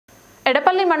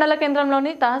ఎడపల్లి మండల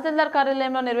కేంద్రంలోని తహసీల్దార్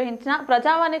కార్యాలయంలో నిర్వహించిన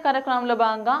ప్రజావాణి కార్యక్రమంలో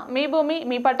భాగంగా మీ భూమి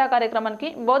మీ పట్టా కార్యక్రమానికి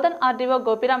బోధన్ ఆర్డీఓ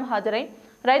గోపిరామ్ హాజరై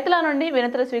రైతుల నుండి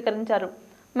వినతులు స్వీకరించారు.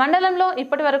 మండలంలో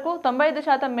ఇప్పటివరకు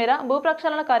 95% మేర భూ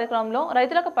ప్రక్షాళన కార్యక్రమంలో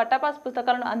రైతులకు పట్టాపాస్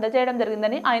పుస్తకాలను అందజేయడం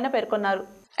జరిగిందని ఆయన పేర్కొన్నారు.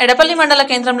 ఎడపల్లి మండల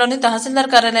కేంద్రంలోని తహసీల్దార్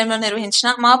కార్యాలయంలో నిర్వహించిన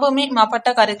మా భూమి మా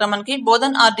పట్టా కార్యక్రమానికి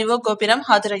బోధన్ ఆర్డీఓ గోపిరామ్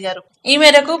హాజరయ్యారు. ఈ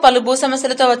మేరకు పలు భూ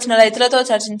సమస్యలతో వచ్చిన రైతులతో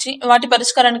చర్చించి వాటి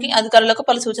పరిష్కారానికి అధికారులకు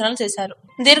పలు సూచనలు చేశారు.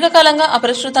 దీర్ఘకాలంగా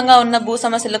అపరిష్కృతంగా ఉన్న భూ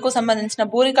సమస్యలకు సంబంధించిన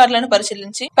భూ రికార్డులను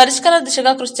పరిశీలించి పరిష్కార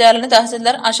దిశగా కృషి చేయాలని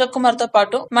తహసీల్దార్ అశోక్ కుమార్ తో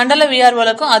పాటు మండల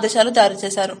వీఆర్ఓలకు ఆదేశాలు జారీ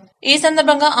చేశారు. ఈ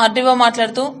సందర్భంగా ఆర్డీఓ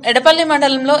మాట్లాడుతూ ఎడపల్లి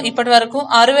మండలంలో ఇప్పటివరకు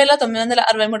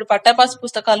 6,963 పట్టాపాస్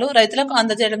పుస్తకాలు రైతులకు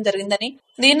అందజేయడం జరిగిందని,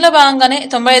 దీనిలో భాగంగానే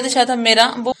 95% మేర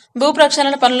భూ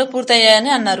ప్రక్షాళన పనులు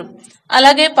పూర్తయ్యాయని అన్నారు.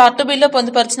 అలాగే పార్ట్ బిలో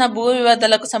పొందుపరిచిన భూ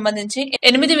వివాదాలకు సంబంధించి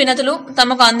 8 వినతులు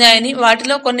తమకు అందాయని,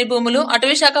 వాటిలో కొన్ని భూములు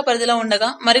అటవీ శాఖ పరిధిలో ఉండగా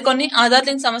మరికొన్ని ఆధార్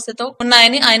లింక్ సమస్యతో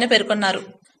ఉన్నాయని ఆయన పేర్కొన్నారు.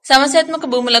 సమస్యాత్మక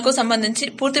భూములకు సంబంధించి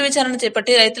పూర్తి విచారణ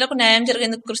చేపట్టి రైతులకు న్యాయం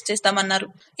జరిగేందుకు కృషి చేస్తామన్నారు.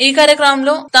 ఈ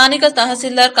కార్యక్రమంలో స్థానిక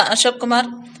తహసీల్దార్ అశోక్ కుమార్,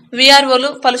 వీఆర్ఓలు,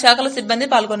 పలు శాఖల సిబ్బంది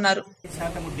పాల్గొన్నారు.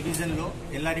 డివిజన్ లో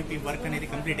ఎల్ఆర్ఈపీ వర్క్ అనేది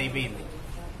కంప్లీట్ అయిపోయింది.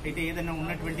 అయితే ఏదైనా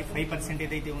ఉన్నటువంటి 5%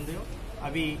 ఏదైతే ఉందో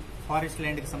అవి ఫారెస్ట్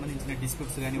ల్యాండ్ కి సంబంధించిన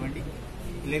డిస్ప్యూట్స్ కానివ్వండి,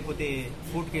 లేకపోతే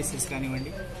కోర్టు కేసెస్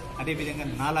కానివ్వండి, అదేవిధంగా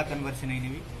నాలా కన్వర్షన్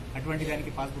అయినవి, అటువంటి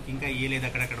దానికి పాస్బుక్ ఇంకా ఇయ్యలేదు.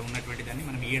 అక్కడక్కడ ఉన్నటువంటి దాన్ని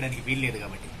మనం ఇయ్యడానికి వీల్లేదు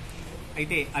కాబట్టి.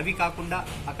 అయితే అవి కాకుండా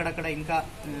అక్కడక్కడ ఇంకా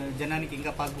జనానికి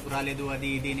ఇంకా పాస్బుక్ రాలేదు అది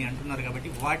ఇది అని అంటున్నారు కాబట్టి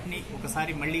వాటిని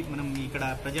ఒకసారి మళ్ళీ మనం ఇక్కడ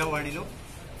ప్రజావాణిలో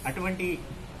అటువంటి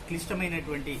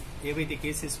క్లిష్టమైనటువంటి ఏవైతే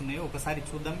కేసెస్ ఉన్నాయో ఒకసారి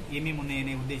చూద్దాం ఏమేమి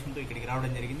ఉన్నాయనే ఉద్దేశంతో ఇక్కడికి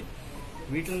రావడం జరిగింది.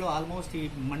 వీటిల్లో ఆల్మోస్ట్ ఈ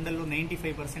మండల్లో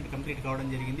 95% కంప్లీట్ కావడం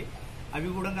జరిగింది. అవి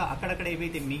కూడా అక్కడక్కడ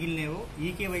ఏవైతే మిగిలినాయో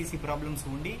ఈకేవైసీ ప్రాబ్లమ్స్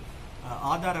ఉండి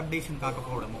ఆధార్ అప్డేషన్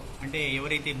కాకపోవడము, అంటే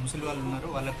ఎవరైతే ముసలి వాళ్ళు ఉన్నారో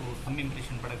వాళ్ళకు థంబ్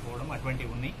ఇంప్రెషన్ పడకపోవడం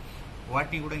అటువంటివి ఉన్నాయి.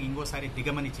 వాటిని కూడా ఇంకోసారి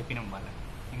దిగమని చెప్పినాం వాళ్ళకి.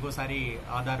 ఇంకోసారి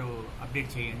ఆధార్ అప్డేట్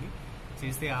చేయండి,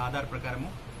 చేస్తే ఆధార్ ప్రకారము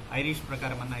ఐరిష్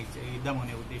ప్రకారం అన్న ఇద్దాము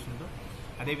అనే ఉద్దేశంతో.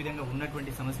 అదేవిధంగా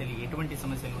ఉన్నటువంటి సమస్యలు ఎటువంటి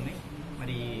సమస్యలు ఉన్నాయి,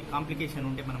 మరి కాంప్లికేషన్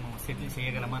ఉంటే మనము సెటిల్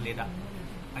చేయగలమా లేదా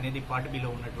అనేది పార్ట్ బిలో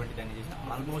ఉన్నటువంటి దాన్ని చేసిన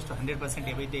ఆల్మోస్ట్ 100%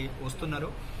 ఏవైతే వస్తున్నారో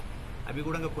అవి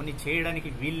కూడా కొన్ని చేయడానికి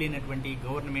వీలు లేనటువంటి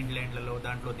గవర్నమెంట్ ల్యాండ్లలో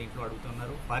దీంట్లో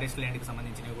అడుగుతున్నారు. ఫారెస్ట్ ల్యాండ్కి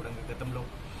సంబంధించినవి కూడా గతంలో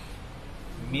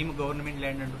మేము గవర్నమెంట్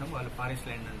ల్యాండ్ అంటున్నాం, వాళ్ళు ఫారెస్ట్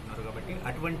ల్యాండ్ అంటున్నారు. కాబట్టి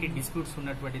అటువంటి డిస్ప్యూట్స్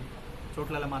ఉన్నటువంటి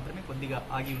చోట్ల మాత్రమే కొద్దిగా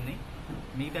ఆగి ఉన్నాయి.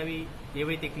 మిగతావి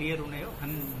ఏవైతే క్లియర్ ఉన్నాయో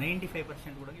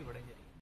 95% కూడా ఇవ్వడం జరిగింది.